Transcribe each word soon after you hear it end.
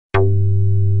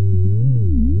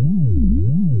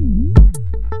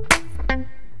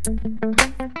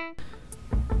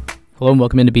Hello and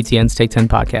welcome into BTN's Take 10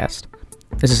 podcast.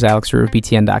 This is Alex Roux of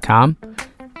BTN.com.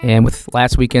 And with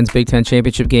last weekend's Big Ten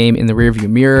championship game in the rearview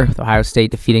mirror, with Ohio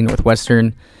State defeating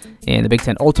Northwestern and the Big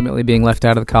Ten ultimately being left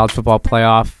out of the college football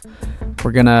playoff,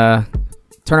 we're going to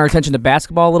turn our attention to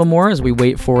basketball a little more as we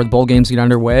wait for the bowl games to get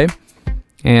underway.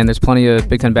 And there's plenty of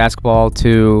Big Ten basketball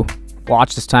to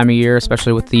watch this time of year,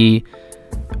 especially with the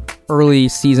early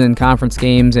season conference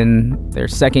games in their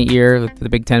second year, with the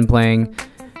Big Ten playing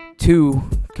 2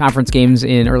 conference games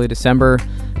in early December.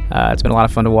 It's been a lot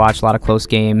of fun to watch, a lot of close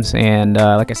games, and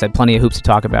like I said, plenty of hoops to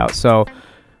talk about. So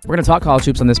we're going to talk college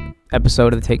hoops on this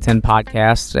episode of the Take 10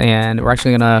 podcast, and we're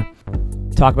actually going to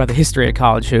talk about the history of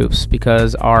college hoops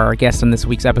because our guest on this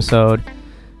week's episode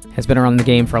has been around the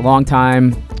game for a long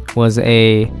time, was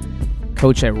a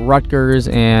coach at Rutgers,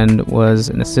 and was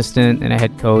an assistant and a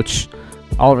head coach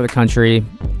all over the country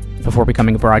before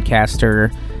becoming a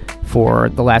broadcaster for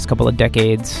the last couple of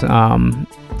decades.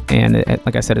 And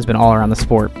like I said, has been all around the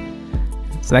sport.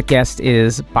 So that guest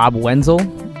is Bob Wenzel.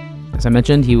 As I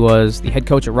mentioned, he was the head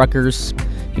coach at Rutgers.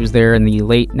 He was there in the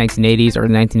late 1980s or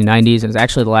the 1990s, and was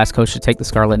actually the last coach to take the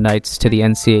Scarlet Knights to the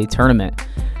NCAA tournament.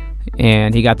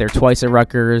 And he got there twice at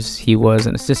Rutgers. He was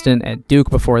an assistant at Duke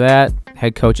before that,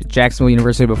 head coach at Jacksonville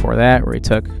University before that, where he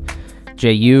took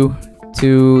JU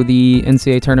to the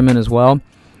NCAA tournament as well.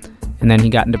 And then he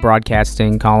got into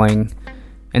broadcasting, calling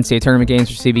NCAA tournament games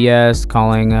for CBS,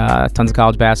 calling tons of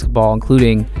college basketball,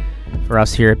 including for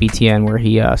us here at BTN, where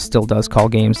he still does call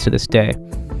games to this day.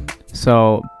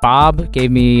 So Bob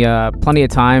gave me plenty of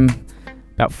time,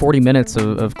 about 40 minutes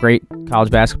of great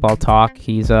college basketball talk.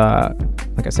 He's,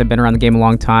 like I said, been around the game a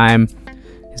long time.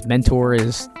 His mentor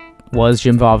was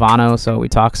Jim Valvano, so we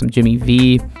talk some Jimmy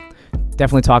V.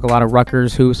 Definitely talk a lot of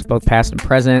Rutgers hoops, both past and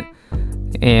present.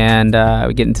 And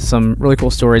we get into some really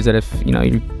cool stories that if you're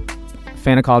a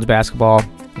fan of college basketball,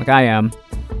 like I am,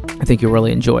 I think you'll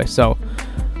really enjoy. So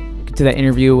get to that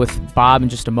interview with Bob in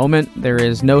just a moment. There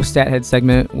is no stat head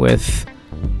segment with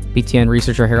BTN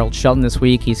researcher Harold Shelton this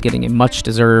week. He's getting a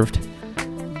much-deserved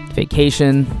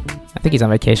vacation. I think he's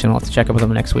on vacation. I'll have to check up with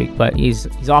him next week. But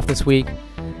he's off this week.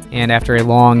 And after a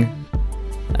long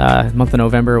month of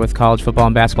November with college football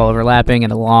and basketball overlapping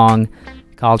and a long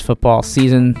college football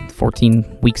season,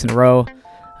 14 weeks in a row,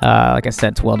 like I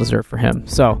said, it's well-deserved for him.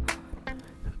 So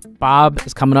Bob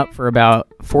is coming up for about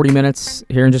 40 minutes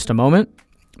here in just a moment.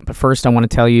 But first, I want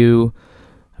to tell you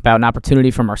about an opportunity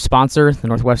from our sponsor, the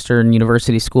Northwestern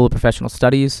University School of Professional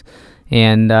Studies,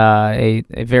 and a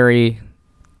very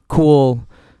cool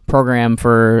program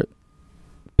for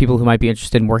people who might be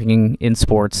interested in working in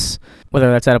sports,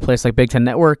 whether that's at a place like Big Ten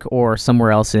Network or somewhere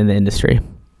else in the industry.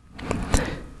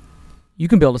 You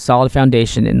can build a solid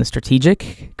foundation in the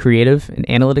strategic, creative, and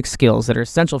analytic skills that are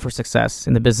essential for success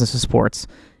in the business of sports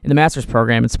in the master's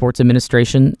program in sports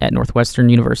administration at Northwestern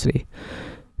University.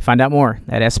 Find out more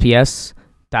at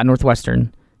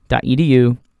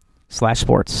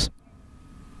sps.northwestern.edu/sports.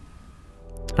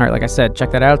 All right, like I said, check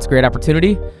that out. It's a great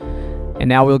opportunity. And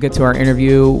now we'll get to our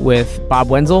interview with Bob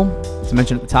Wenzel. As I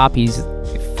mentioned at the top, he's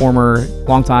a former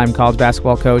longtime college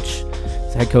basketball coach.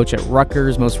 He's a head coach at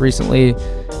Rutgers most recently,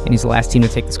 and he's the last team to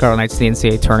take the Scarlet Knights to the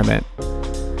NCAA tournament.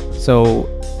 So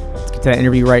let's get to that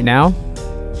interview right now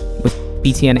with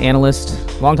BTN analyst,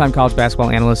 longtime college basketball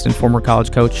analyst, and former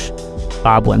college coach,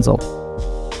 Bob Wenzel.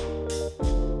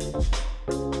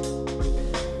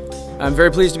 I'm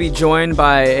very pleased to be joined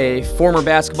by a former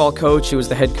basketball coach who was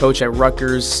the head coach at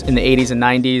Rutgers in the 80s and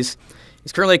 90s.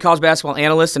 He's currently a college basketball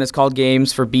analyst and has called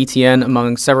games for BTN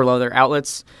among several other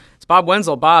outlets. It's Bob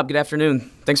Wenzel. Bob, good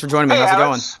afternoon. Thanks for joining me. How's it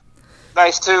going?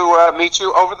 Nice to meet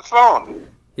you over the phone.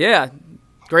 Yeah,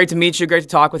 great to meet you. Great to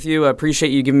talk with you. I appreciate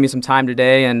you giving me some time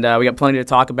today, and we got plenty to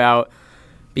talk about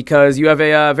because you have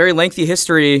a very lengthy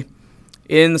history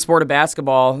in the sport of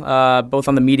basketball, both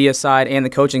on the media side and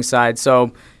the coaching side.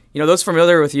 So, those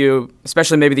familiar with you,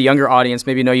 especially maybe the younger audience,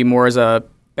 maybe know you more as a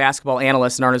basketball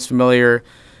analyst and aren't as familiar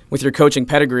with your coaching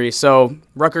pedigree. So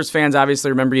Rutgers fans obviously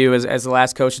remember you as the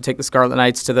last coach to take the Scarlet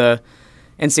Knights to the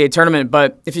NCAA tournament.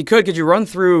 But if you could you run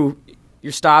through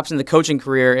your stops in the coaching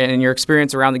career and your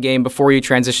experience around the game before you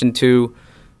transitioned to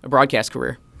a broadcast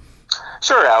career?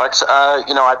 Sure, Alex.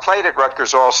 I played at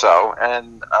Rutgers also,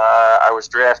 and I was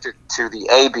drafted to the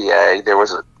ABA. There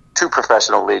was 2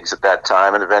 professional leagues at that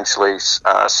time, and eventually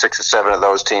 6 or 7 of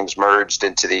those teams merged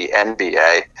into the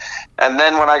NBA. And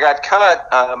then when I got cut,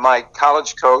 my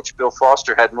college coach, Bill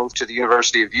Foster, had moved to the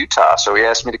University of Utah, so he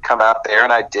asked me to come out there,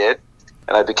 and I did.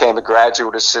 And I became a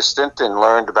graduate assistant and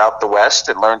learned about the West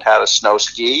and learned how to snow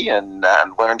ski and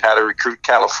learned how to recruit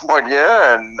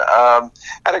California and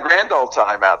had a grand old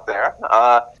time out there.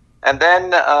 And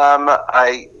then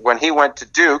when he went to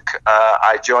Duke,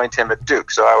 I joined him at Duke.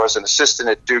 So I was an assistant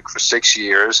at Duke for 6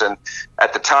 years. And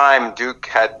at the time, Duke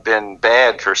had been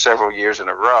bad for several years in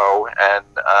a row. And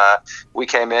we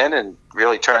came in and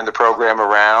really turned the program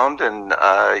around and,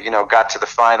 got to the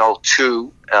Final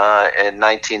Two in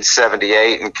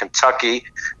 1978 in Kentucky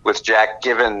with Jack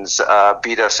Givens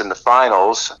beat us in the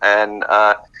finals. And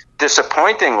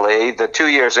disappointingly, the 2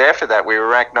 years after that, we were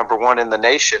ranked number one in the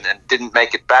nation and didn't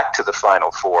make it back to the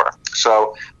Final Four.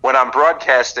 So when I'm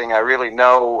broadcasting, I really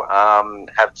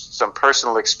have some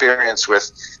personal experience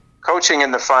with coaching in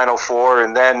the Final Four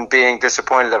and then being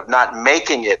disappointed of not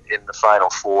making it in the Final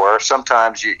Four.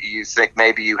 Sometimes you think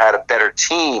maybe you had a better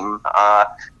team,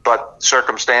 but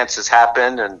circumstances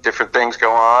happen and different things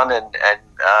go on, and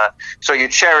so you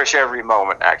cherish every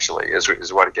moment, actually,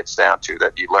 is what it gets down to,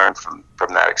 that you learn from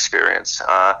that experience.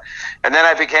 And then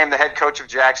I became the head coach of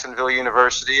Jacksonville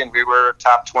University, and we were a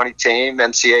top 20 team,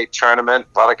 NCAA tournament.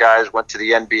 A lot of guys went to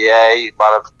the NBA, a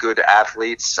lot of good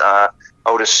athletes.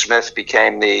 Otis Smith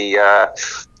became a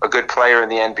good player in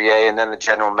the NBA, and then the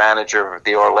general manager of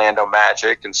the Orlando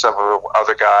Magic, and some of the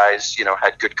other guys,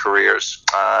 had good careers.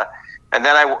 And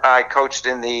then I coached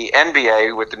in the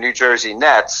NBA with the New Jersey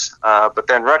Nets, but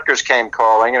then Rutgers came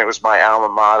calling, and it was my alma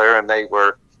mater, and they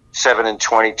were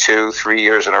 7-22, 3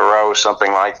 years in a row,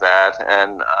 something like that.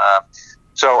 And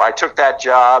so I took that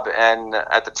job, and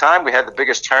at the time we had the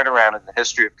biggest turnaround in the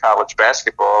history of college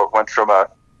basketball. It went from a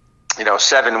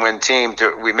 7-win team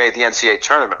to we made the NCAA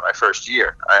tournament my first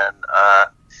year. And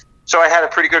so I had a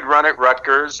pretty good run at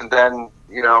Rutgers, and then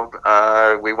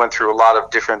we went through a lot of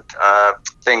different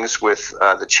things with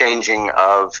the changing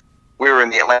of. We were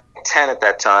in the Atlantic 10 at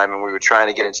that time, and we were trying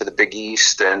to get into the Big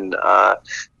East, and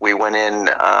we went in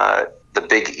the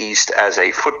Big East as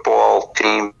a football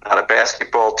team, not a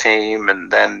basketball team, and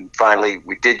then finally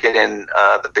we did get in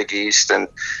the Big East, and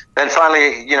then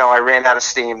finally, I ran out of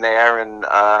steam there and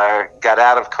got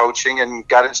out of coaching and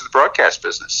got into the broadcast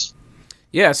business.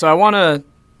 Yeah, so I want to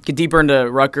get deeper into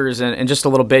Rutgers in just a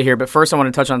little bit here, but first I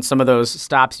want to touch on some of those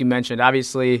stops you mentioned.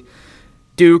 Obviously,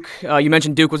 Duke, you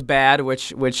mentioned Duke was bad,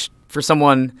 which for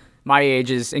someone my age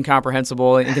is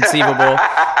incomprehensible, inconceivable.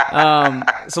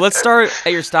 So let's start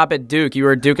at your stop at Duke. You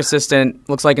were a Duke assistant,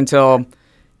 looks like until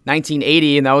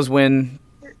 1980, and that was when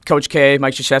Coach K,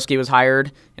 Mike Krzyzewski, was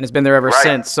hired and has been there ever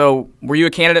since. So were you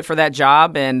a candidate for that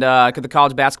job, and could the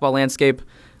college basketball landscape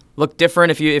look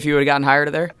different if you would have gotten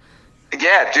hired there?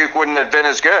 Yeah, Duke wouldn't have been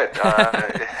as good.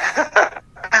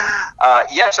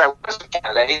 Yes, I was a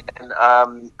candidate, and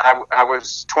I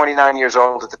was 29 years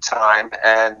old at the time,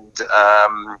 and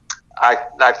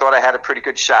I thought I had a pretty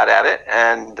good shot at it.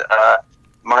 And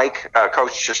Mike,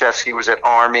 Coach Krzyzewski, was at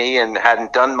Army and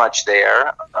hadn't done much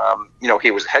there.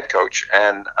 He was head coach,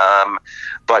 and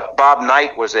but Bob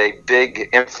Knight was a big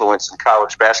influence in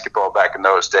college basketball back in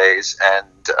those days, and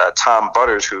Tom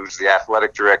Butters, who's the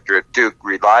athletic director at Duke,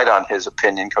 relied on his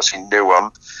opinion because he knew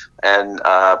him. And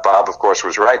Bob, of course,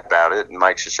 was right about it. And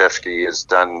Mike Krzyzewski has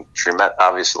done tremendous,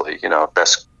 obviously,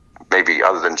 best, maybe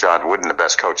other than John Wooden, the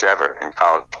best coach ever in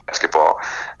college basketball.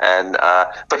 And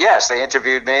but yes, they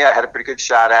interviewed me. I had a pretty good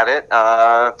shot at it,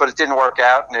 but it didn't work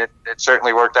out, and it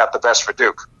certainly worked out the best for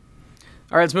Duke.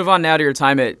 All right, let's move on now to your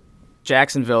time at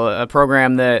Jacksonville, a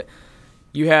program that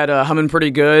you had humming pretty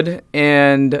good.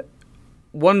 And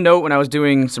one note when I was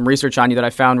doing some research on you that I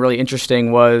found really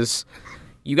interesting was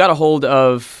you got a hold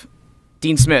of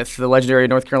Dean Smith, the legendary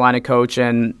North Carolina coach,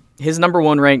 and his number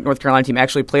one ranked North Carolina team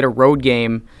actually played a road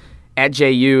game at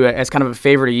JU as kind of a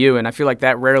favor to you, and I feel like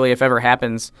that rarely, if ever,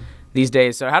 happens these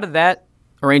days. So how did that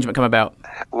arrangement come about?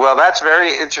 Well, that's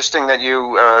very interesting that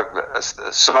you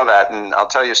saw that, and I'll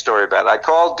tell you a story about it. I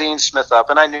called Dean Smith up,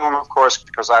 and I knew him, of course,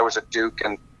 because I was at Duke,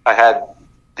 and I had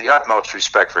the utmost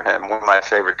respect for him, one of my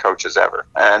favorite coaches ever,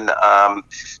 and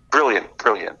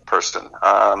brilliant person.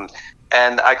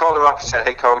 And I called him up and said,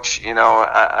 "Hey, Coach,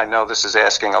 I know this is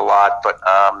asking a lot, but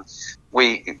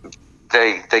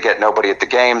they get nobody at the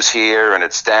games here, and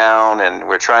it's down, and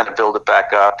we're trying to build it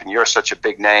back up, and you're such a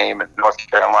big name, and North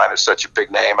Carolina is such a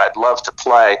big name. I'd love to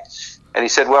play." And he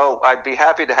said, "Well, I'd be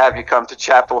happy to have you come to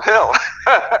Chapel Hill."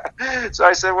 So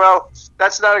I said, "Well,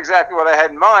 that's not exactly what I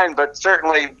had in mind, but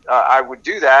certainly I would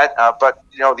do that. But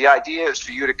the idea is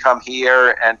for you to come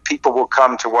here, and people will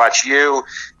come to watch you,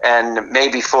 and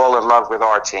maybe fall in love with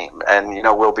our team, and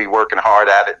we'll be working hard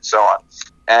at it, and so on."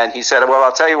 And he said, "Well,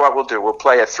 I'll tell you what we'll do. We'll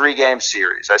play a 3-game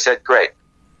series." I said, "Great."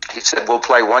 He said, "We'll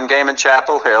play 1 game in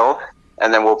Chapel Hill,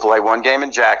 and then we'll play 1 game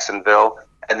in Jacksonville,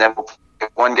 and then we'll play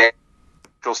 1 game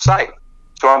neutral site."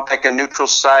 So I'm thinking neutral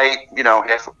site,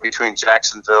 halfway between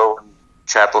Jacksonville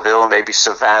Chapel Hill, maybe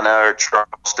Savannah or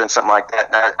Charleston, something like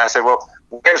that. And I said, well,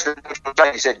 where's the neutral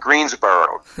site? He said,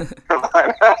 Greensboro.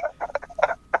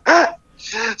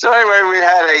 So anyway, we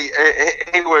had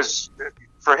he was,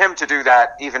 for him to do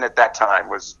that, even at that time,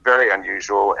 was very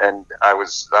unusual, and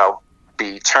I'll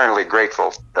be eternally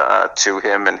grateful to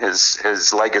him and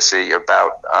his legacy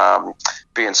about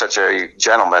being such a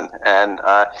gentleman. And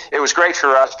it was great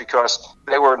for us because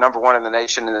they were number one in the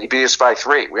nation, and they beat us by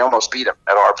 3. We almost beat them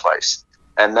at our place.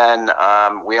 And then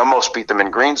we almost beat them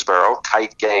in Greensboro,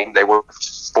 tight game. They were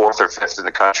 4th or 5th in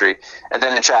the country. And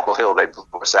then in Chapel Hill, they blew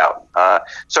us out.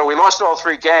 So we lost all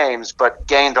 3 games, but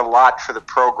gained a lot for the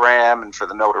program and for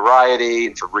the notoriety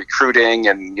and for recruiting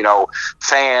and,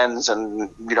 fans and,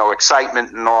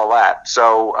 excitement and all that.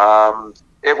 So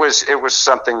it was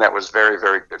something that was very,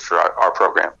 very good for our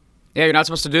program. Yeah, you're not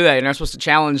supposed to do that. You're not supposed to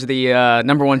challenge the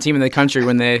number 1 team in the country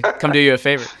when they come do you a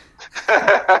favor.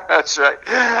 That's right.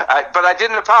 But I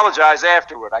didn't apologize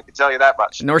afterward. I can tell you that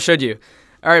much. Nor should you.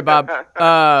 All right, Bob.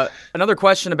 Another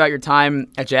question about your time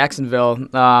at Jacksonville.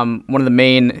 One of the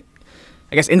main,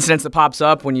 incidents that pops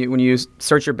up when you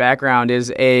search your background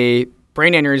is a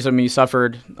brain aneurysm you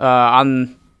suffered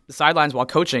on the sidelines while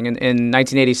coaching in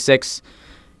 1986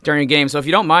 during a game. So if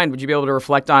you don't mind, would you be able to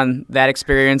reflect on that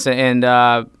experience and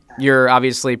your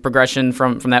obviously progression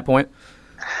from that point?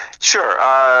 Sure.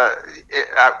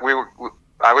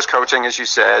 I was coaching, as you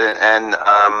said, and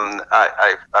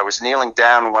I was kneeling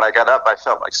down, and when I got up, I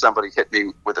felt like somebody hit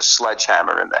me with a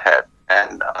sledgehammer in the head.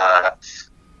 And I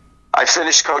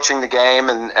finished coaching the game,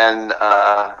 and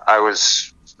I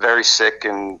was very sick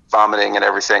and vomiting and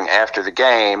everything after the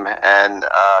game. And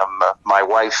my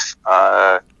wife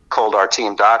called our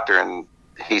team doctor, and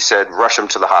he said, rush him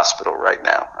to the hospital right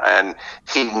now. And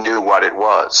he knew what it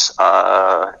was.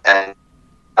 And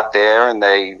got there, and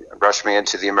they rushed me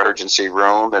into the emergency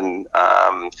room, and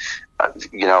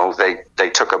they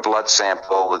took a blood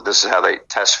sample. This is how they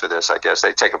test for this, I guess.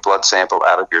 They take a blood sample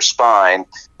out of your spine,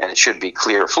 and it should be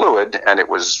clear fluid, and it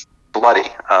was bloody.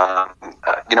 A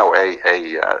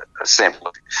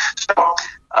sample. So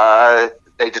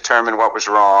they determined what was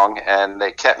wrong, and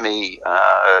they kept me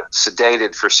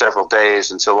sedated for several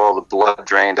days until all the blood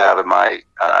drained out of my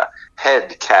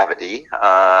head cavity,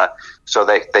 so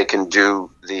they can do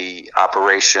the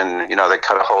operation. They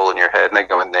cut a hole in your head, and they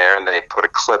go in there, and they put a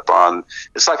clip on.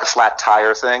 It's like a flat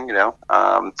tire thing,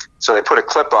 so they put a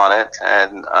clip on it,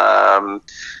 and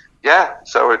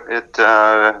so it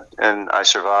and I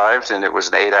survived, and it was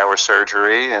an 8-hour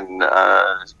surgery, and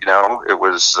it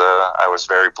was I was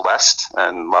very blessed,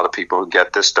 and a lot of people who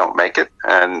get this don't make it,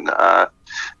 and it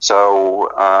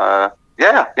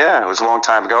was a long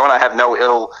time ago, and I have no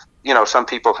ill. Some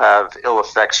people have ill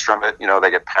effects from it.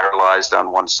 They get paralyzed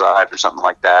on one side or something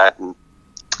like that, and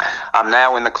I'm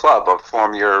now in the club of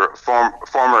former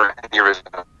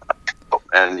aneurysm,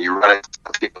 and you run into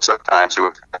people sometimes who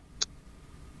have.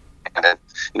 And then,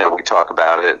 we talk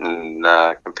about it and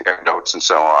compare notes and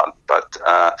so on. But,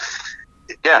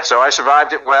 so I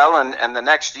survived it well. And the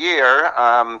next year,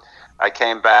 I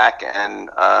came back and,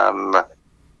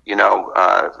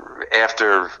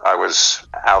 after I was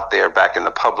out there back in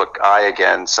the public eye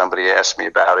again, somebody asked me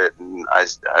about it. And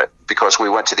because we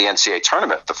went to the NCAA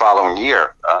tournament the following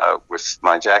year with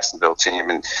my Jacksonville team,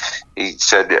 and he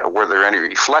said, were there any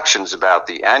reflections about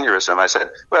the aneurysm? I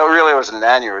said, well, really, it wasn't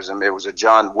an aneurysm. It was a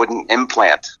John Wooden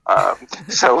implant.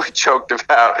 So we joked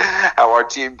about how our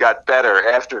team got better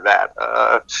after that.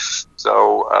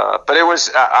 But it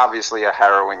was obviously a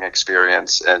harrowing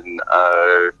experience. And,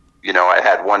 I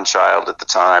had 1 child at the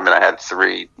time, and I had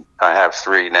 3. I have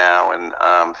 3 now. And,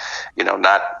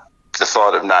 not the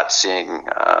thought of not seeing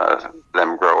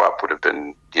them grow up would have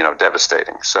been,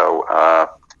 devastating. So,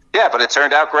 but it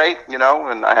turned out great,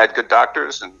 and I had good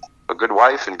doctors and a good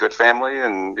wife and good family,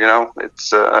 and I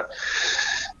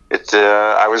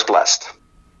was blessed.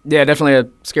 Yeah, definitely a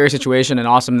scary situation, and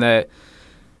awesome that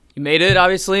you made it,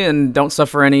 obviously, and don't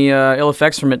suffer any ill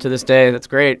effects from it to this day. That's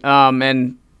great.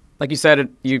 And like you said,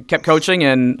 you kept coaching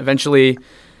and eventually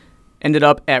ended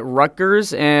up at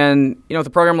Rutgers. And with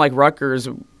a program like Rutgers,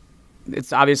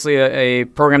 it's obviously a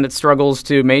program that struggles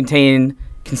to maintain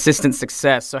consistent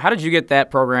success. So how did you get that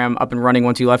program up and running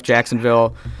once you left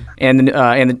Jacksonville and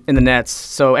in the Nets?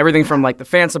 So everything from like the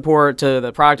fan support to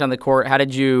the product on the court, how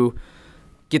did you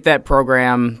get that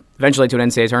program eventually to an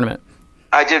NCAA tournament?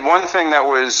 I did one thing that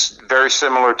was very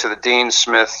similar to the Dean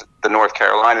Smith, the North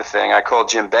Carolina thing. I called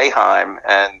Jim Boeheim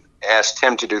and asked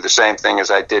him to do the same thing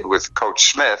as I did with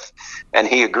Coach Smith, and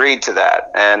he agreed to that.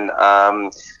 And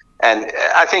I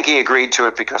think he agreed to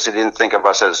it because he didn't think of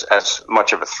us as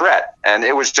much of a threat. And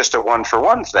it was just a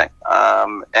 1-for-1 thing.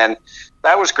 And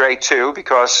that was great too,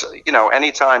 because,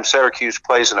 anytime Syracuse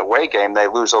plays an away game, they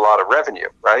lose a lot of revenue,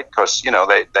 right? Because,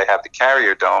 they have the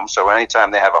Carrier Dome. So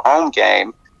anytime they have a home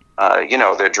game,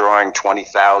 they're drawing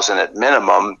 20,000 at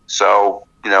minimum. So,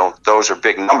 those are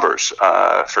big numbers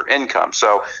for income.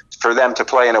 So for them to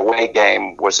play an away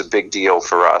game was a big deal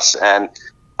for us. And,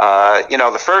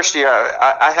 the first year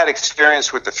I had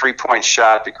experience with the 3-point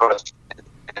shot, because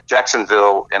in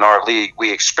Jacksonville in our league,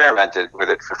 we experimented with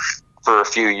it for a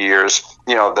few years.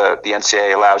 The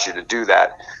NCAA allows you to do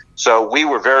that. So we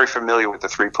were very familiar with the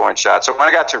 3-point shot. So when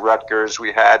I got to Rutgers,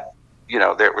 we had,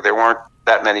 there weren't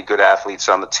that many good athletes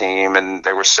on the team, and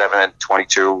they were 7 and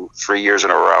 22 3 years in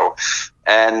a row.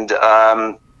 And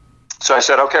so I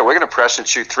said, okay, we're going to press and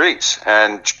shoot threes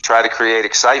and try to create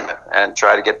excitement and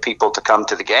try to get people to come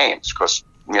to the games, because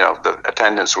the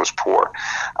attendance was poor.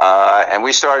 And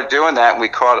we started doing that, and we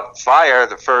caught fire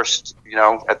the first,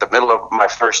 at the middle of my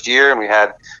first year, and we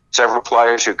had several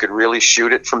players who could really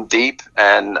shoot it from deep,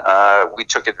 and we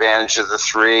took advantage of the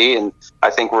three, and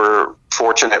I think we're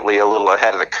fortunately a little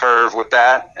ahead of the curve with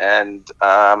that. And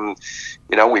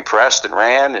we pressed and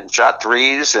ran and shot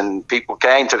threes, and people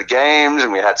came to the games,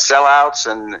 and we had sellouts,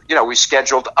 and we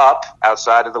scheduled up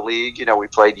outside of the league. We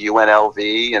played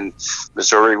UNLV, and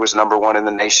Missouri was #1 in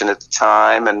the nation at the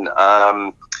time. And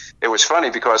it was funny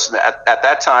because at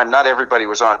that time, not everybody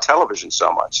was on television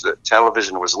so much. The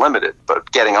television was limited,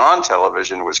 but getting on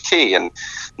television was key, and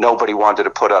nobody wanted to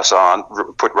put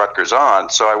Rutgers on.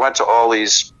 So I went to all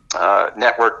these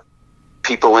network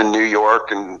people in New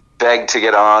York and begged to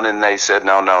get on, and they said,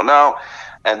 no.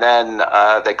 And then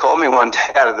they called me one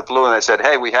day out of the blue, and they said,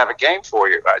 hey, we have a game for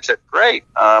you. I said, great.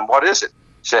 What is it?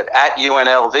 Said, at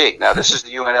UNLV. Now, this is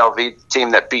the UNLV team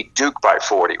that beat Duke by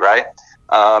 40, right?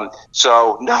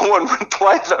 So no one would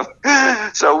play them.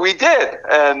 So we did.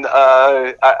 And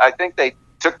I think they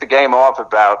took the game off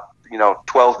about,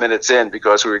 12 minutes in,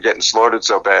 because we were getting slaughtered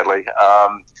so badly.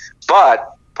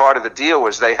 But part of the deal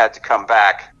was they had to come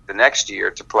back the next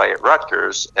year to play at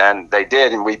Rutgers, and they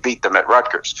did, and we beat them at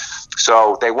Rutgers.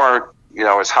 So they weren't,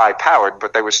 as high powered,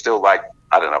 but they were still like,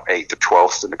 I don't know, 8th or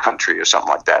 12th in the country or something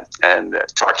like that. And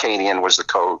Tarkanian was the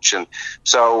coach. And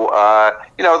so,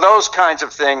 those kinds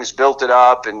of things built it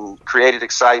up and created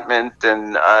excitement.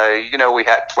 And, we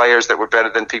had players that were better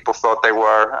than people thought they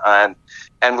were.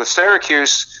 And with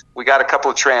Syracuse, we got a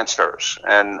couple of transfers,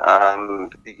 and,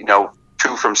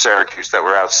 2 from Syracuse that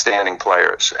were outstanding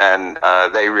players. And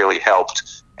they really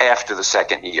helped after the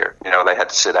second year. They had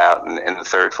to sit out in the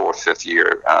 3rd, 4th, 5th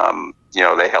year.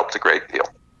 They helped a great deal.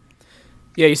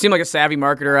 Yeah, you seem like a savvy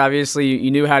marketer. Obviously,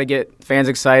 you knew how to get fans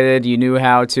excited. You knew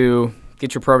how to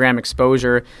get your program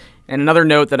exposure. And another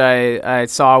note that I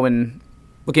saw when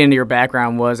looking into your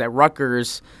background was at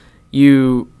Rutgers,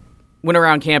 you went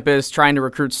around campus trying to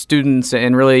recruit students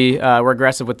and really were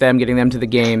aggressive with them, getting them to the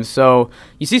games. So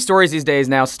you see stories these days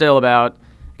now still about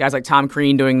guys like Tom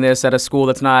Crean doing this at a school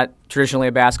that's not traditionally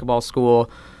a basketball school,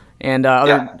 and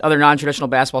other non-traditional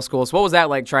basketball schools. What was that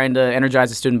like, trying to energize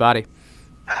the student body?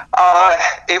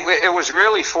 It was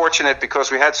really fortunate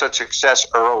because we had such success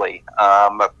early.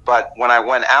 But when I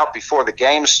went out before the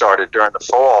game started during the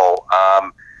fall,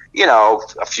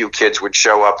 a few kids would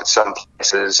show up at some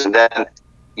places. And then,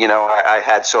 I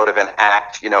had sort of an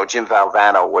act. Jim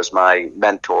Valvano was my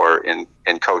mentor in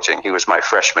coaching. He was my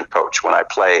freshman coach when I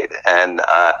played. And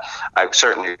I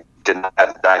certainly didn't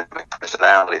have the dynamic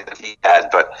personality that he had,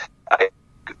 but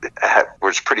I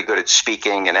was pretty good at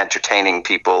speaking and entertaining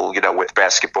people, with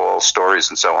basketball stories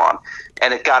and so on.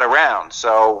 And it got around.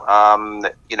 So,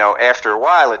 after a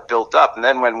while it built up. And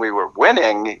then when we were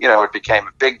winning, it became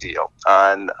a big deal.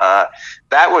 And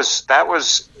that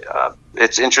was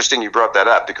it's interesting you brought that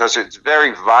up, because it's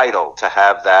very vital to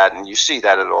have that. And you see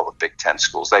that at all the Big Ten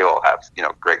schools. They all have,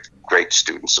 great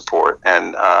student support.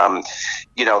 And,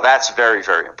 that's very,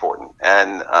 very important.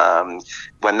 And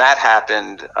when that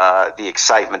happened, the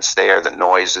excitement's there, the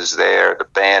noise is there, the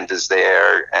band is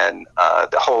there, and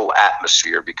the whole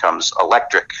atmosphere becomes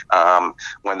electric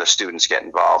when the students get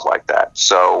involved like that.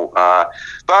 So,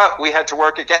 but we had to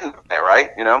work at getting there,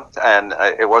 right? And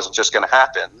it wasn't just going to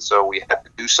happen. So we had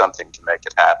to do something to make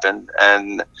it happen.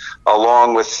 And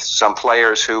along with some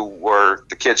players who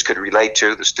the kids could relate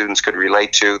to, the students could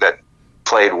relate to, that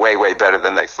played way, way better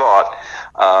than they thought.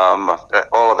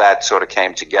 All of that sort of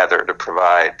came together to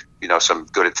provide, some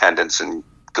good attendance and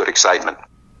good excitement.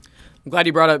 I'm glad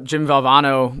you brought up Jim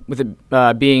Valvano, with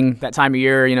it being that time of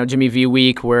year, Jimmy V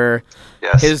week, where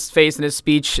his face and his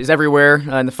speech is everywhere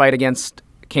in the fight against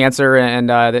cancer and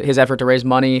his effort to raise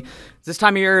money. Does this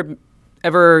time of year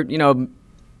ever,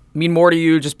 mean more to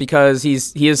you, just because he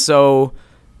is so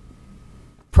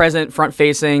present,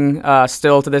 front-facing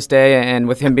still to this day, and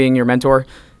with him being your mentor?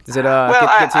 Does it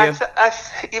get to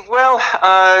you?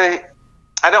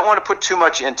 I don't want to put too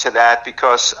much into that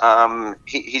because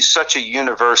he's such a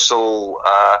universal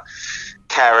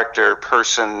character,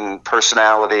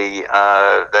 personality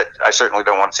that I certainly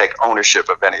don't want to take ownership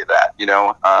of any of that, you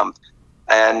know.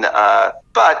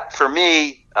 But for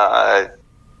me,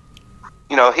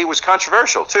 you know, he was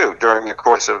controversial too during the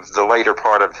course of the later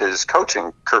part of his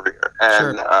coaching career,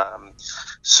 and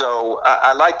so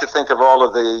I like to think of all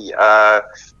of the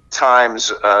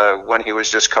times when he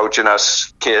was just coaching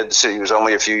us kids. He was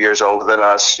only a few years older than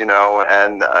us, you know,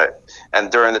 and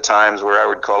during the times where I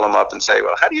would call him up and say,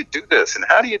 well, how do you do this? And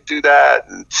how do you do that?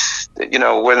 And, you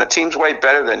know, when the team's way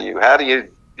better than you, how do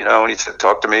you, you know, and he said,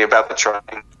 talk to me about the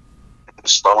trying,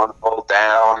 slowing the ball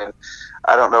down. And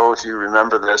I don't know if you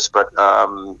remember this, but,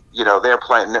 you know, they're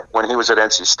playing, when he was at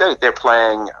NC State, they're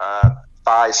playing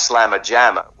Phi Slamma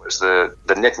Jamma was the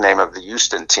nickname of the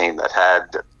Houston team that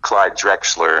had Clyde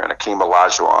Drexler and Akeem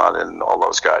Olajuwon and all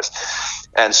those guys.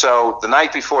 And so the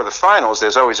night before the finals,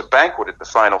 there's always a banquet at the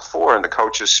Final Four, and the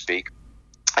coaches speak.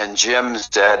 And Jim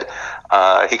said,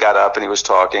 he got up and he was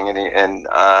talking, and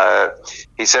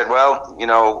he said, well, you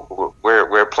know,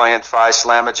 we're playing Phi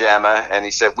Slamma Jamma, and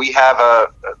he said, we have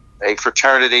a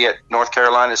fraternity at North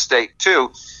Carolina State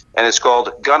too, and it's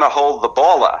called Gonna Hold the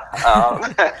Baller.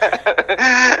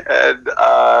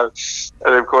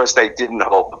 And of course they didn't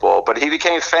hold the ball, but he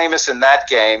became famous in that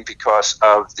game because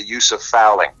of the use of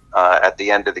fouling at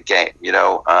the end of the game, you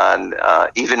know, and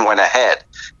even when ahead,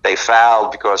 they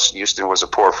fouled because Houston was a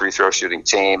poor free throw shooting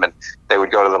team, and they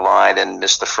would go to the line and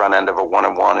miss the front end of a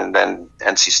 1-on-1, and then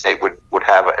NC State would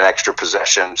have an extra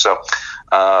possession. So,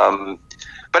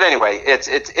 but anyway,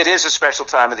 it is a special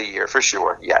time of the year for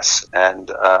sure, yes.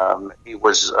 And he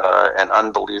was an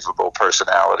unbelievable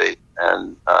personality,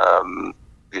 and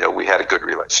you know, we had a good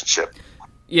relationship.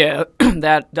 Yeah,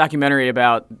 that documentary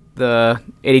about the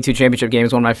 82 championship game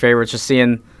is one of my favorites. Just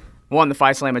seeing, one, the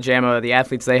Phi Slamma Jamma, the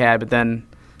athletes they had, but then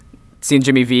seeing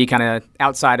Jimmy V kind of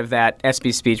outside of that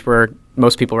ESPY speech where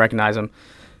most people recognize him.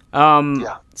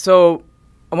 So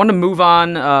I want to move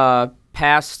on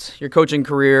past your coaching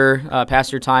career,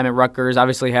 past your time at Rutgers.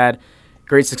 Obviously had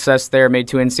great success there, made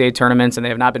 2 NCAA tournaments, and they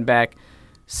have not been back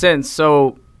since.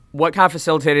 So what kind of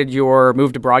facilitated your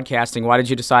move to broadcasting? Why did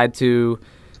you decide to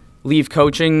leave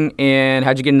coaching, and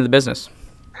how'd you get into the business?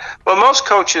 Well, most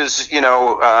coaches, you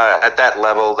know, at that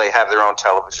level, they have their own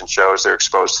television shows. They're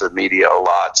exposed to the media a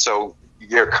lot, so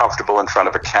you're comfortable in front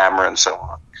of a camera and so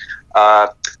on.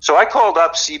 So I called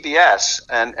up CBS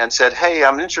and said, hey,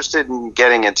 I'm interested in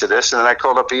getting into this. And then I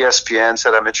called up ESPN and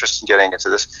said, I'm interested in getting into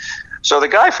this. So the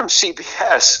guy from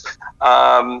CBS,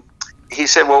 he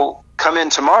said, well, come in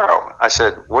tomorrow. I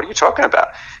said, what are you talking about?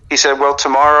 He said, well,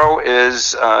 tomorrow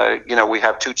is, you know, we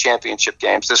have 2 championship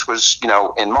games. This was, you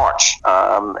know, in March.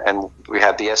 And we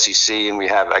had the SEC, and we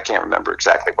have, I can't remember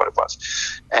exactly what it was.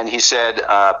 And he said,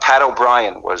 Pat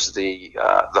O'Brien was the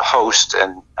host,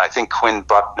 and I think Quinn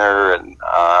Buckner and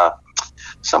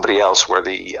somebody else were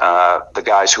the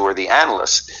guys who were the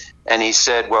analysts. And he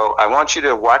said, well, I want you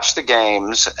to watch the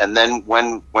games, and then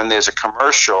when there's a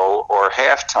commercial or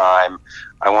halftime,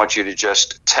 I want you to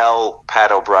just tell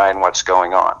Pat O'Brien what's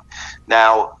going on.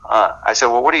 Now, I said,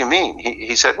 well, what do you mean?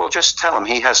 He said, well, just tell him.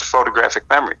 He has a photographic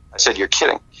memory. I said, you're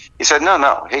kidding. He said,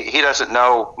 no, he doesn't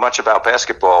know much about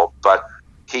basketball, but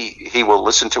he will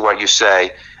listen to what you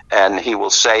say, and he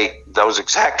will say those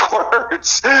exact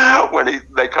words when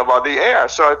they come on the air.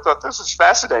 So I thought, this is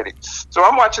fascinating. So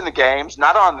I'm watching the games,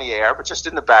 not on the air, but just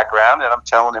in the background, and I'm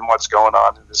telling him what's going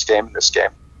on in this game and this game.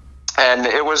 And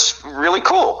it was really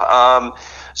cool.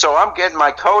 So I'm getting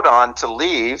my coat on to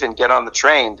leave and get on the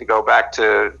train to go back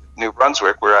to New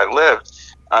Brunswick, where I lived.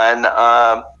 And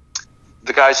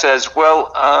the guy says,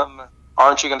 well,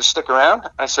 aren't you going to stick around?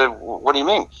 I said, what do you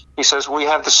mean? He says, we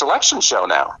have the selection show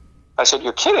now. I said,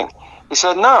 you're kidding. He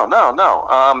said, no.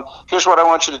 Here's what I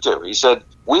want you to do. He said,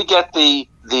 we get the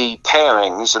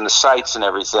pairings and the sites and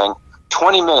everything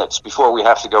 20 minutes before we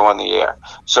have to go on the air.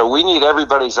 So we need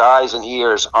everybody's eyes and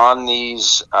ears on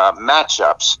these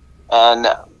matchups. And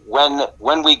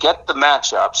when we get the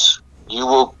matchups, you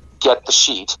will get the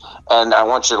sheet. And I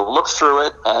want you to look through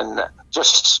it and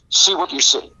just see what you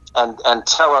see. And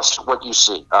tell us what you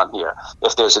see on here.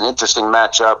 If there's an interesting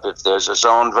matchup, if there's a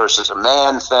zone versus a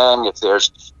man thing, if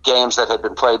there's games that had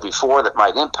been played before that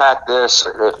might impact this,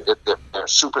 if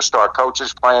there's superstar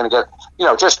coaches playing again, you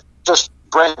know, just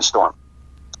brainstorm.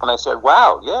 And I said,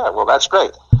 wow, yeah, well, that's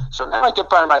great. So now I get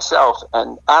by myself,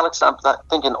 and Alex, I'm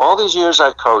thinking all these years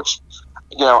I've coached,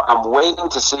 I'm waiting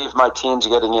to see if my team's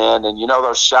getting in, and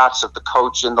those shots of the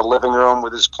coach in the living room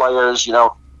with his players,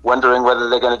 wondering whether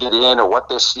they're going to get in or what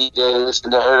their seed is,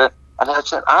 and I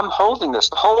said, I'm holding this.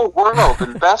 The whole world,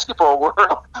 the basketball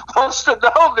world, wants to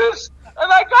know this,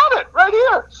 and I got it right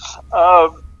here.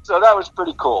 So that was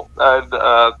pretty cool, and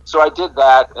so I did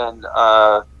that, and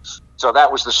so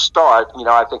that was the start.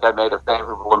 I think I made a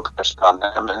favorable impression on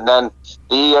them. And then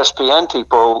the ESPN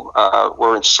people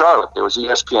were in Charlotte. There was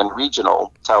ESPN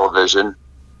Regional Television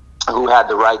who had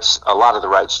the rights, a lot of the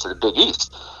rights to the Big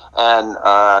East. And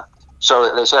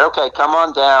so they said, okay, come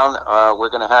on down. We're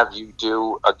going to have you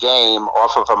do a game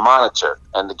off of a monitor.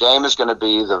 And the game is going to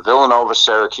be the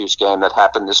Villanova-Syracuse game that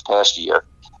happened this past year.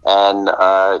 And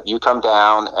you come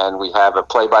down, and we have a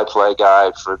play-by-play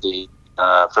guy for the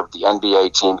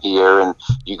NBA team here, and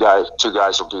two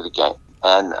guys will do the game.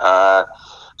 And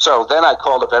so then I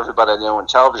called up everybody I knew in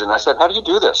television. I said, how do you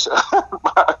do this?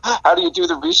 How do you do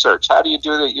the research? How do you do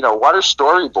what are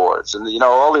storyboards? And,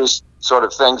 all these sort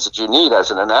of things that you need as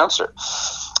an announcer.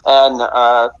 And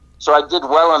so I did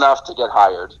well enough to get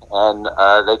hired. And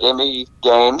they gave me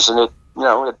games, and it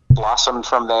blossomed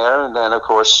from there. And then, of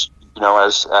course,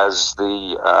 as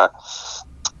the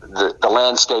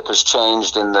landscape has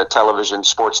changed in the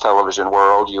sports television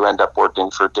world, you end up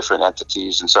working for different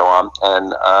entities and so on.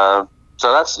 And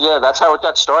so that's how it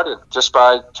got started, just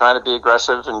by trying to be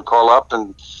aggressive and call up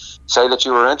and say that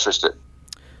you were interested.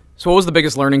 So what was the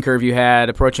biggest learning curve you had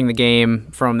approaching the game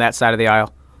from that side of the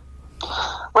aisle?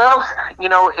 Well,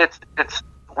 it's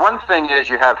one thing is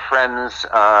you have friends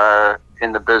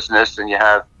in the business, and you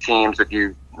have teams that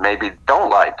you maybe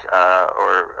don't like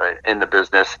or in the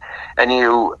business, and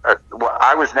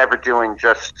I was never doing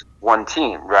just one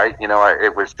team, right?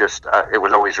 It was just it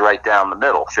was always right down the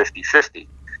middle, 50-50.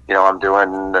 I'm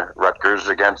doing Rutgers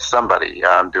against somebody,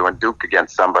 I'm doing Duke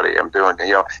against somebody, I'm doing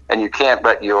and you can't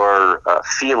let your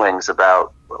feelings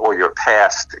about or your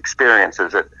past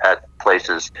experiences at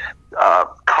places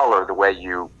color the way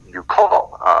you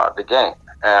call the game.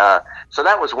 So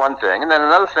that was one thing. And then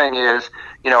another thing is,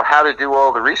 how to do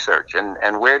all the research,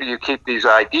 and where do you keep these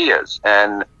ideas?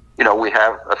 And, we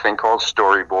have a thing called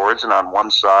storyboards, and on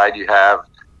one side you have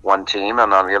one team,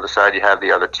 and on the other side you have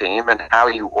the other team, and how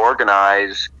you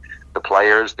organize the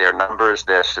players, their numbers,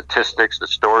 their statistics, the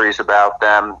stories about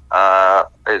them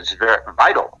is very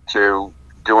vital to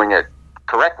doing it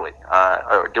correctly,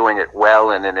 or doing it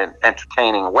well in an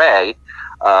entertaining way.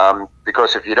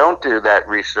 Because if you don't do that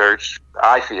research,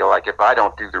 I feel like if I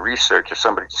don't do the research, if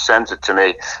somebody sends it to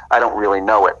me, I don't really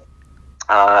know it.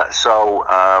 So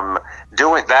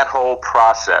doing that whole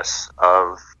process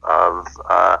of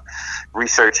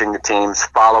researching the teams,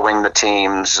 following the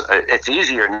teams, it's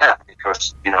easier now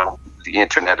because, the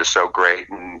internet is so great,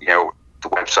 and, the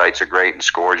websites are great, and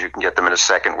scores, you can get them in a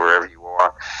second wherever you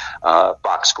are.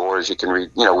 Box scores, you can read,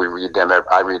 we read them,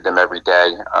 I read them every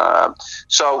day.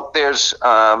 So there's,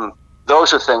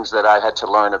 those are things that I had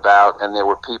to learn about, and there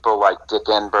were people like Dick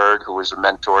Enberg, who was a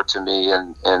mentor to me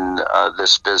in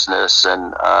this business,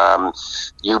 and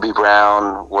Hubie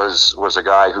Brown was a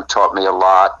guy who taught me a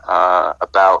lot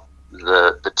about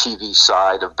the TV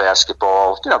side of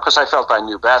basketball, because I felt I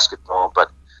knew basketball,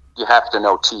 but you have to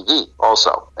know TV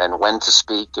also, and when to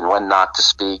speak and when not to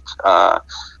speak.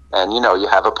 And, you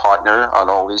have a partner on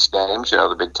all these games.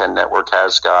 The Big Ten Network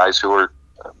has guys who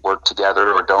work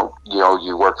together or don't,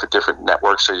 you work for different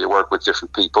networks, or you work with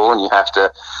different people, and you have to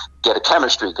get a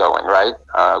chemistry going, right,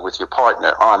 with your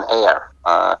partner on air.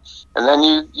 And then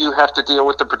you have to deal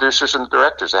with the producers and the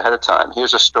directors ahead of time.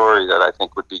 Here's a story that I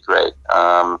think would be great.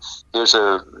 Here's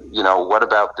what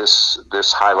about this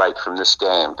highlight from this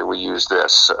game? Do we use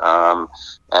this?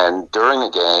 And during the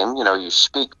game, you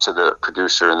speak to the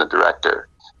producer and the director.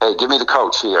 Hey, give me the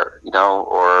coach here,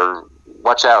 or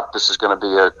watch out, this is going to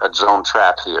be a zone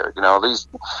trap here.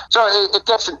 So it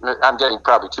gets, I'm getting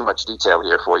probably too much detail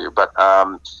here for you, but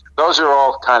those are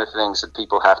all kind of things that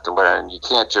people have to learn. You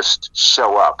can't just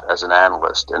show up as an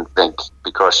analyst and think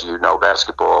because you know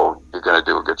basketball, you're going to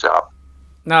do a good job.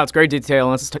 No, it's great detail,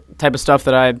 and it's the type of stuff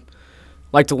that I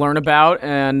like to learn about,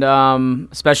 and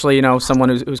especially, someone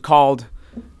who's called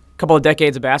a couple of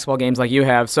decades of basketball games like you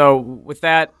have. So with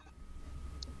that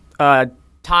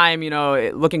time,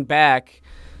 looking back,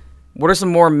 what are some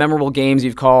more memorable games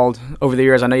you've called over the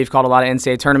years? I know you've called a lot of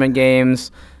NCAA tournament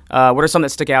games. What are some that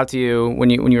stick out to you when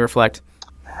you reflect?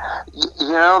 It's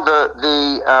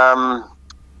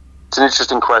an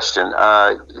interesting question.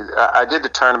 I did the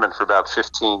tournament for about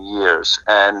 15 years,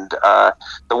 and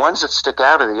the ones that stick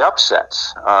out are the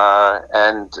upsets.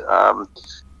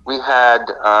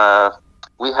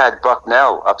 We had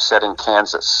Bucknell upsetting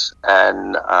Kansas,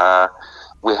 and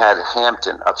we had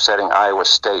Hampton upsetting Iowa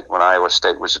State when Iowa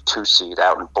State was a 2 seed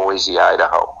out in Boise,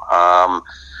 Idaho.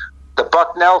 The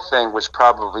Bucknell thing was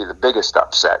probably the biggest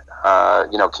upset.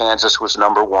 Kansas was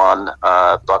number 1.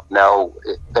 Bucknell,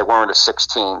 they weren't a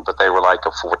 16, but they were like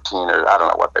a 14, or I don't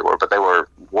know what they were, but they were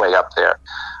way up there.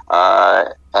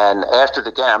 And after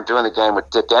the game, I'm doing the game with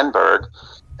Dick Enberg,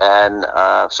 and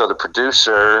so the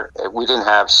producer, we didn't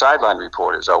have sideline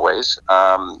reporters always,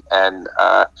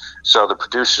 so the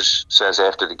producer says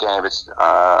after the game, it's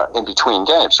in between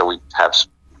games, so we have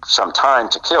some time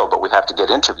to kill, but we have to get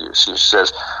interviews. He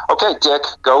says, okay, Dick,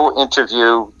 go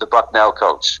interview the Bucknell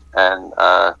coach. And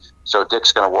so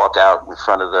Dick's going to walk out in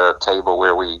front of the table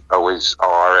where we always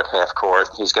are at half court.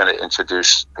 He's going to interview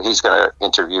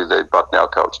the Bucknell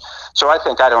coach. So I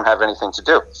think I don't have anything to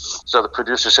do. So the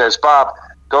producer says, Bob,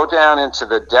 go down into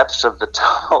the depths of the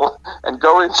tunnel and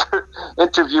go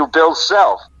interview Bill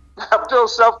Self. Now, Bill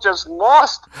Self just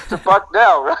lost to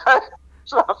Bucknell, right?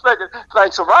 So I'm thinking,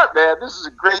 thanks a lot, man. This is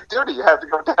a great duty. You have to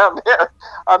go down there.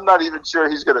 I'm not even sure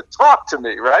he's going to talk to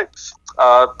me, right?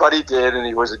 But he did, and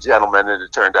he was a gentleman, and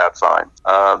it turned out fine.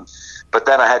 But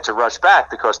then I had to rush back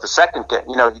because the second game,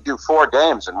 you do 4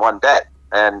 games in one day,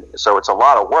 and so it's a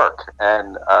lot of work.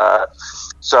 And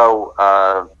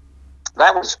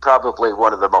that was probably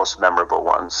one of the most memorable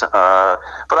ones. But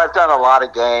I've done a lot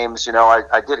of games.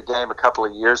 I did a game a couple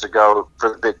of years ago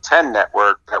for the Big Ten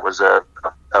Network that was a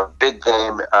big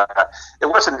game. It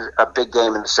wasn't a big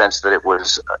game in the sense that it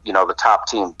was, the top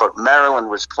team, but Maryland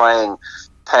was playing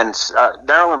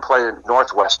Maryland played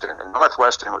Northwestern, and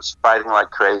Northwestern was fighting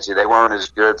like crazy. They weren't as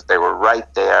good, but they were right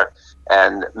there.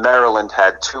 And Maryland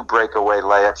had 2 breakaway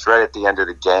layups right at the end of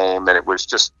the game, and it was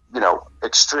just,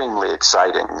 extremely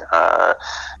exciting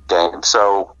game.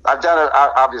 So I've done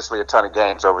obviously a ton of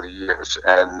games over the years,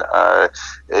 and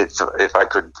if I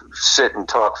could sit and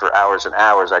talk for hours and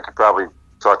hours, I could probably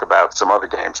talk about some other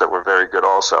games that were very good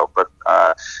also. But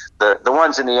the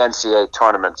ones in the NCAA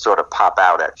tournament sort of pop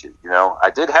out at you. I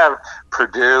did have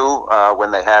Purdue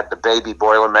when they had the baby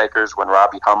Boilermakers, when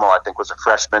Robbie Hummel, I think, was a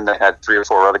freshman. They had 3 or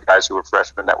 4 other guys who were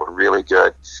freshmen that were really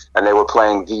good, and they were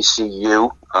playing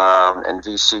VCU, and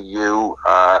VCU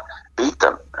beat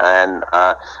them. And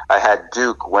I had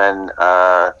Duke when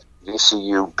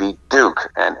VCU beat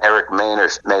Duke, and Eric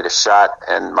Maynard made a shot,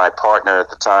 and my partner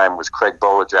at the time was Craig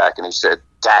Bolajak, and he said,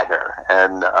 dagger,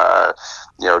 and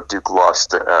Duke lost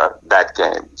that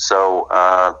game. So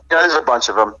there's a bunch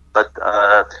of them, but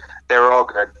they're all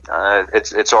good.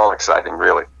 It's all exciting,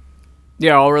 really.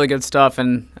 Yeah, all really good stuff,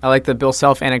 and I like the Bill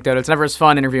Self anecdote. It's never as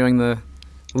fun interviewing the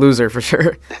loser, for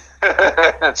sure.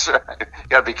 That's right. You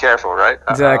got to be careful, right?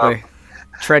 Exactly.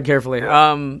 Tread carefully.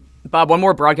 Yeah. Bob, one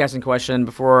more broadcasting question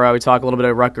before we talk a little bit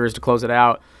of Rutgers to close it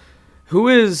out. Who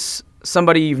is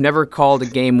somebody you've never called a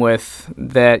game with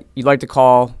that you'd like to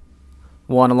call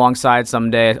one alongside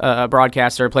someday, a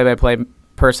broadcaster, a play-by-play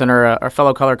person, or a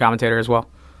fellow color commentator as well?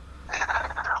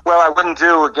 Well, I wouldn't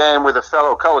do a game with a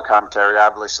fellow color commentary,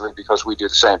 obviously, because we do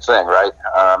the same thing, right?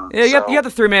 Yeah, you have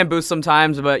the 3-man booth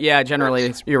sometimes, but yeah,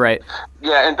 generally, you're right.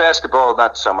 Yeah, in basketball,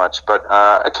 not so much, but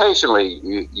occasionally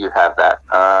you have that.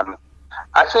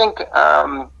 I think,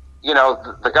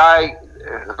 the guy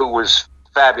who was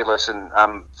fabulous, and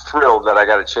I'm thrilled that I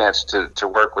got a chance to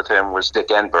work with him, was Dick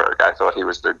Enberg. I thought he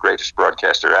was the greatest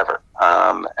broadcaster ever.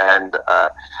 And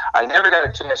I never got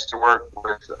a chance to work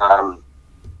with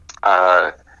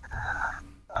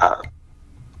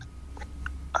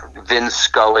Vin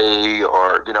Scully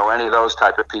or, any of those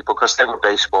type of people, because they were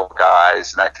baseball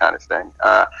guys and that kind of thing.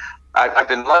 I've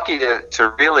been lucky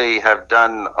to really have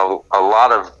done a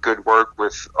lot of good work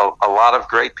with a lot of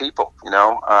great people,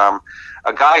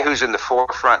 A guy who's in the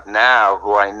forefront now,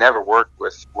 who I never worked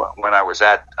with when I was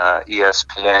at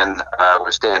ESPN,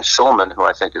 was Dan Schulman, who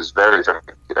I think is very, very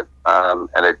good,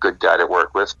 and a good guy to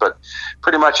work with. But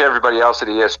pretty much everybody else at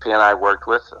ESPN I worked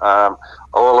with.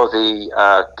 All of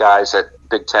the guys at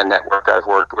Big Ten Network I've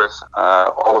worked with.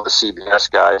 All of the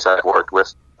CBS guys I've worked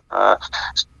with.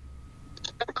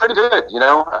 Pretty good,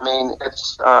 I mean,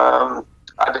 it's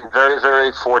I've been very,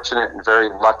 very fortunate and very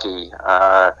lucky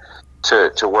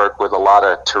to work with a lot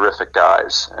of terrific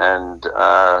guys. And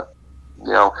Vern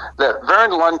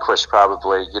Lundquist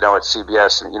probably, at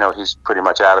CBS, and he's pretty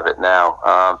much out of it now.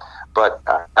 But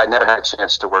I never had a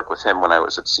chance to work with him when I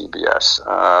was at CBS,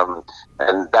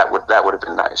 and that would have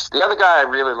been nice. The other guy I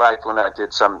really liked when I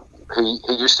did he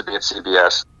used to be at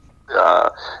CBS,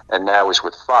 and now is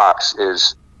with Fox,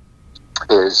 is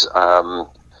his name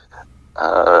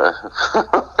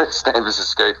is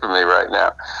escaping me right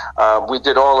now. We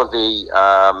did all of the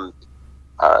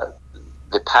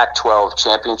the Pac-12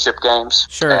 championship games.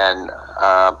 Sure. And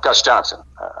Gus Johnson.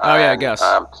 Oh, yeah, Gus.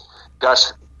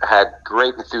 Gus had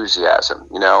great enthusiasm,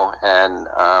 and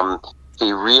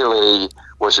he really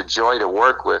was a joy to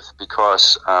work with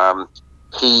because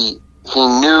he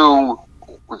knew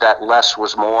that less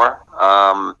was more,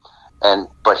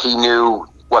 but he knew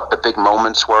what the big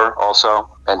moments were also,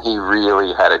 and he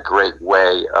really had a great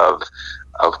way of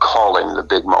calling the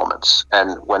big moments.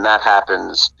 And when that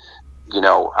happens,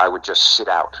 I would just sit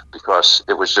out because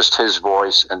it was just his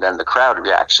voice and then the crowd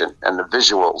reaction and the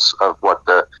visuals of what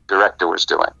the director was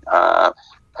doing.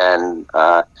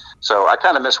 So I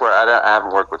kind of miss where I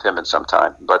haven't worked with him in some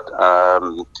time, but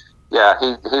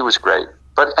he was great.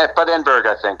 But Enberg,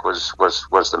 I think, was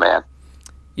the man.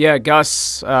 Yeah,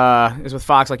 Gus is with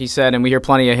Fox, like you said, and we hear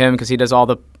plenty of him because he does all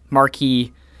the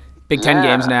marquee Big Ten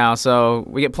games now. So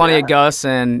we get plenty of Gus,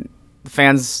 and the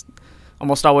fans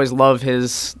almost always love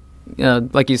his,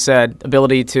 like you said,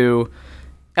 ability to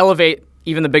elevate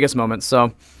even the biggest moments.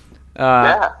 So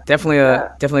definitely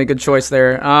a good choice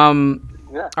there. All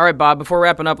right, Bob, before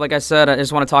wrapping up, like I said, I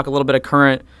just want to talk a little bit of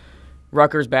current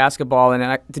Rutgers basketball.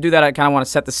 And to do that, I kind of want to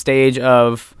set the stage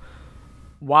of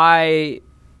why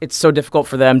it's so difficult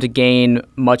for them to gain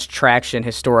much traction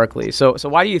historically. So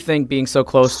why do you think being so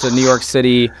close to New York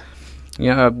City,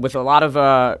 with a lot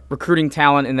of recruiting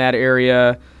talent in that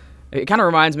area, it kind of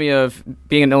reminds me of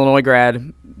being an Illinois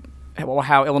grad,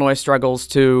 how Illinois struggles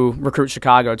to recruit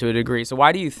Chicago to a degree. So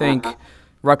why do you think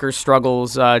Rutgers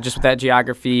struggles just with that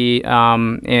geography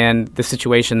and the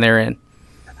situation they're in?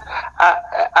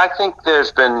 I think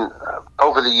there's been,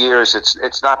 over the years,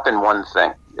 it's not been one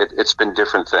thing. It's been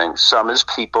different things. Some is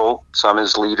people, some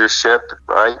is leadership,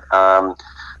 right?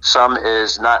 Some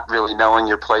is not really knowing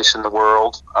your place in the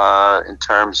world in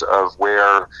terms of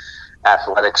where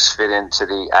athletics fit into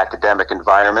the academic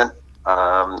environment.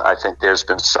 I think there's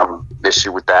been some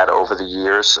issue with that over the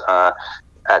years.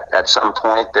 At some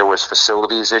point, there was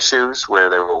facilities issues where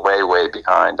they were way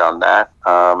behind on that.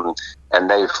 And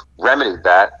they've remedied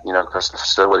that, because the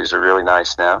facilities are really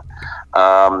nice now.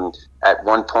 At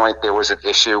one point, there was an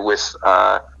issue with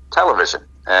television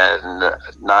and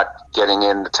not getting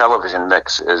in the television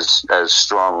mix as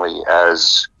strongly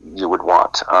as you would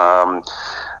want.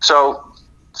 So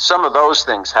some of those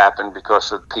things happen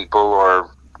because of people or,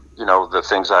 the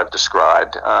things I've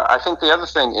described. I think the other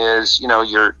thing is,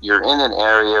 you're in an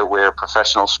area where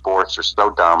professional sports are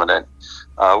so dominant.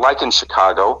 Like in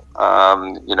Chicago,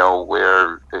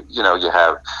 where, you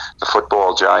have the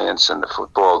football giants and the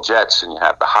football Jets, and you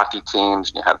have the hockey teams,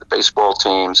 and you have the baseball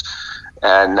teams,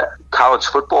 and college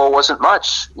football wasn't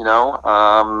much,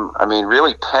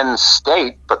 really Penn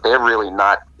State, but they're really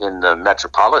not in the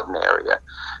metropolitan area.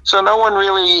 So no one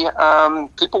really,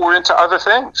 people were into other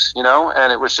things,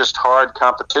 and it was just hard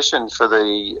competition for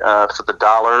the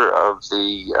dollar of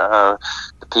the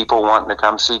people wanting to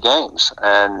come see games.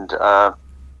 And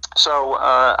so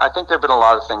I think there have been a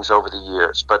lot of things over the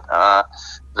years, but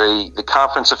the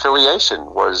conference affiliation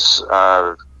was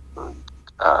a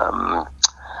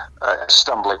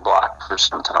stumbling block for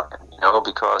some time,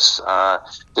 because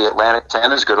the Atlantic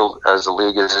 10, as good as the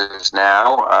league is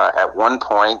now, at one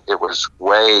point it was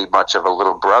way much of a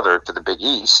little brother to the Big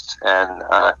East, and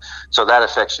so that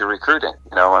affects your recruiting.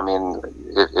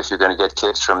 If you're going to get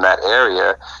kids from that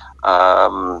area,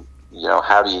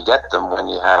 how do you get them when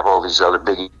you have all these other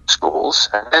big schools?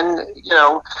 And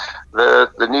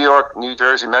the New York, New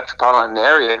Jersey metropolitan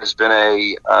area has been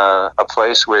a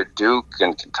place where Duke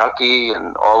and Kentucky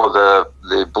and all of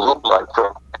the blue blood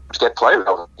programs get played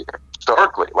over here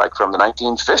historically, like from the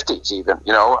 1950s even,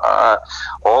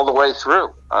 all the way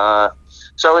through.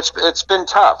 So it's been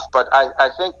tough, but I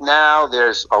think now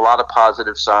there's a lot of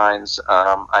positive signs.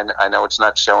 I know it's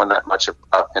not showing that much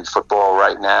in football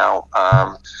right now,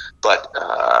 but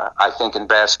I think in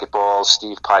basketball,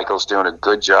 Steve Pikiell's doing a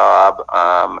good job.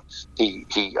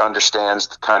 He understands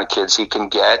the kind of kids he can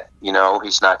get.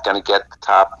 He's not going to get the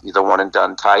top, either one and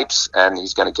done types, and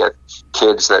he's going to get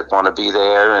kids that want to be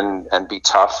there and be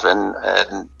tough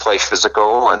and play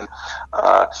physical. And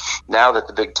now that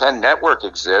the Big Ten Network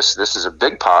exists, this is a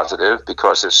big positive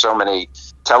because there's so many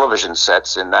television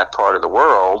sets in that part of the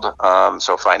world.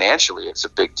 So financially, it's a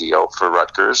big deal for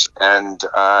Rutgers, and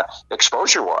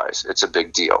exposure-wise, it's a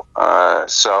big deal.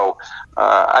 So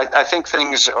I think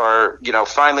things are,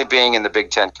 finally being in the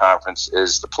Big Ten Conference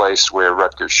is the place where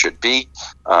Rutgers should be.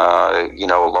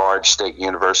 Large state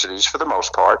universities for the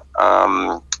most part.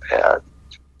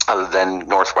 other than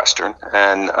Northwestern.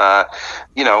 And,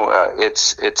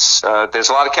 there's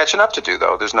a lot of catching up to do,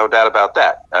 though. There's no doubt about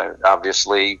that.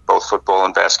 Obviously, both football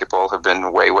and basketball have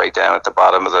been way, way down at the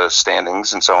bottom of the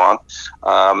standings and so on.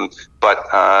 But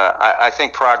I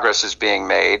think progress is being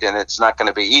made, and it's not going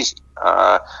to be easy.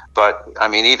 But, I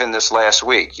mean, even this last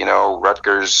week,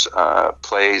 Rutgers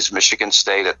plays Michigan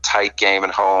State, a tight game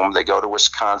at home. They go to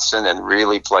Wisconsin and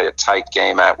really play a tight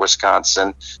game at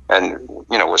Wisconsin. And,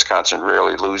 Wisconsin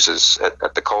really loses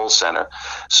at the Kohl Center.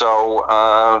 So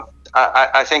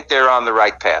I think they're on the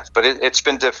right path. But it's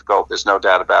been difficult. There's no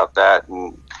doubt about that.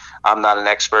 And I'm not an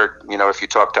expert. If you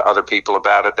talk to other people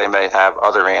about it, they may have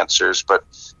other answers. But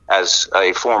as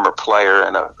a former player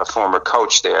and a former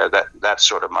coach there, that's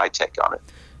sort of my take on it.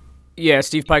 Yeah,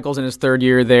 Steve Pikiell's in his third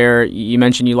year there. You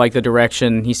mentioned you like the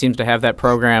direction. He seems to have that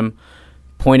program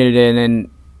pointed in. And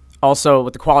also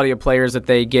with the quality of players that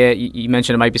they get, you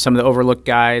mentioned it might be some of the overlooked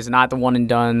guys, not the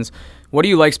one-and-dones. What do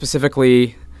you like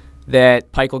specifically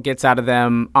that Pikiell gets out of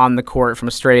them on the court from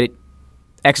a straight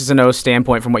X's and O's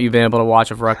standpoint from what you've been able to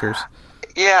watch of Rutgers?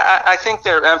 Yeah, I think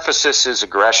their emphasis is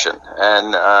aggression,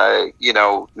 and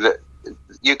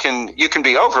you can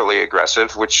be overly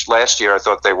aggressive, which last year I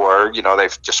thought they were.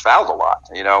 They've just fouled a lot.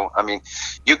 I mean,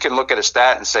 you can look at a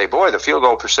stat and say, boy, the field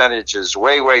goal percentage is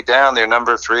way, way down. They're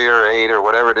number 3 or 8 or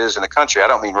whatever it is in the country. I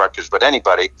don't mean Rutgers, but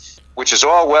anybody, which is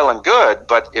all well and good.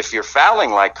 But if you're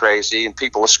fouling like crazy and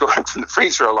people are scoring from the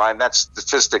free throw line, that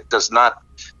statistic does not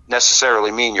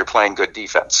necessarily mean you're playing good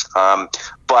defense.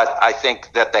 But I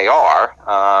think that they are.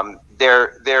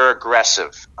 They're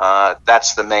aggressive.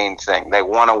 That's the main thing. They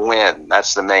want to win.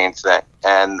 That's the main thing.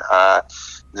 And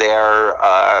their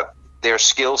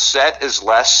skill set is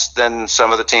less than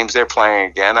some of the teams they're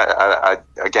playing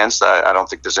against. I don't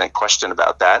think there's any question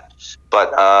about that.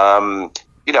 But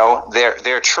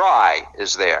their try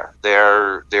is there.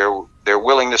 Their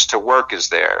willingness to work is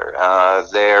there.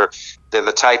 They're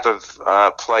the type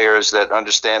of players that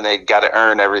understand they've got to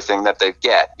earn everything that they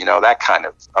get, that kind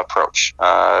of approach.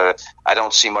 I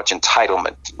don't see much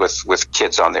entitlement with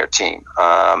kids on their team.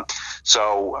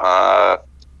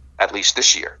 At least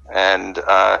this year. And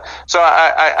so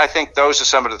I think those are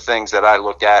some of the things that I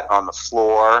look at on the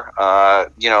floor.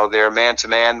 They're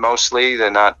man-to-man mostly.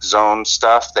 They're not zone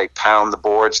stuff. They pound the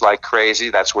boards like crazy.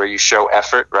 That's where you show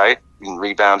effort, right, in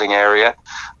rebounding area.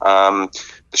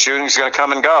 The shooting's going to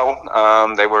come and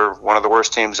go. They were one of the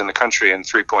worst teams in the country in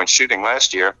three-point shooting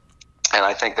last year, and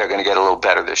I think they're going to get a little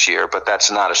better this year, but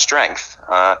that's not a strength.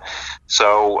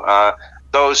 The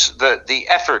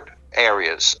effort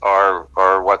areas are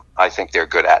what I think they're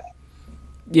good at.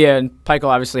 Yeah, and Pikiell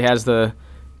obviously has the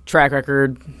track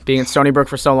record being at Stony Brook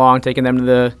for so long, taking them to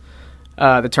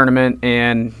the tournament,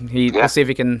 and we'll see if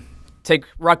he can take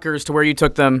Rutgers to where you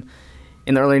took them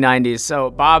in the early 90s.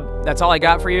 So, Bob, that's all I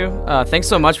got for you. Thanks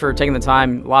so much for taking the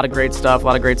time. A lot of great stuff, a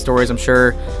lot of great stories. I'm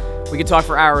sure we could talk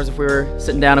for hours if we were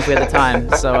sitting down if we had the time.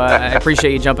 So I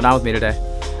appreciate you jumping on with me today.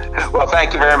 Well,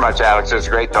 thank you very much, Alex. It was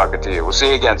great talking to you. We'll see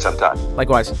you again sometime.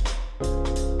 Likewise.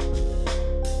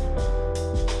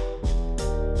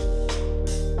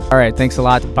 All right, thanks a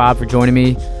lot to Bob for joining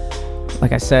me.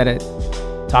 Like I said,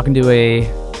 talking to a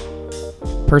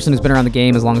person who's been around the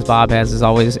game as long as Bob has is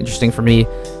always interesting for me.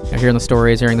 Hearing the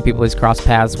stories, hearing the people he's crossed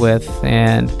paths with,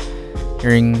 and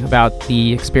hearing about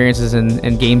the experiences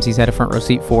and games he's had a front row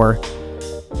seat for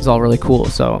is all really cool.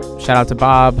 So shout out to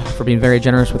Bob for being very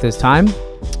generous with his time.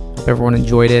 Hope everyone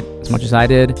enjoyed it as much as I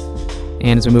did.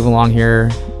 And as we move along here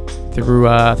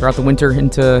throughout the winter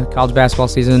into college basketball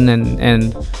season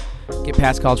and get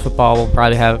past college football, we'll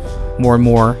probably have more and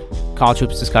more college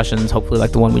hoops discussions, hopefully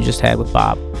like the one we just had with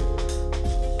Bob.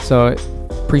 So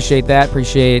appreciate that.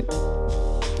 Appreciate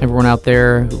everyone out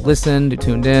there who listened, who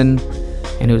tuned in,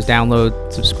 and who's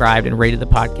downloaded, subscribed, and rated the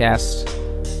podcast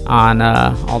on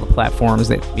all the platforms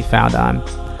that can be found on.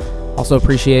 Also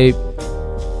appreciate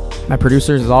my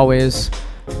producers, as always.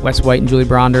 Wes White and Julie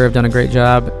Bronder have done a great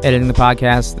job editing the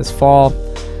podcast this fall.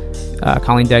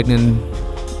 Colleen Degnan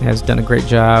has done a great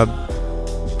job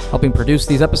helping produce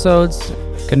these episodes.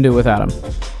 Couldn't do it without him.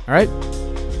 All right,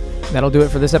 that'll do it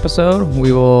for this episode.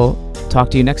 We will talk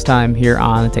to you next time here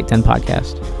on the Take 10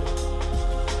 podcast.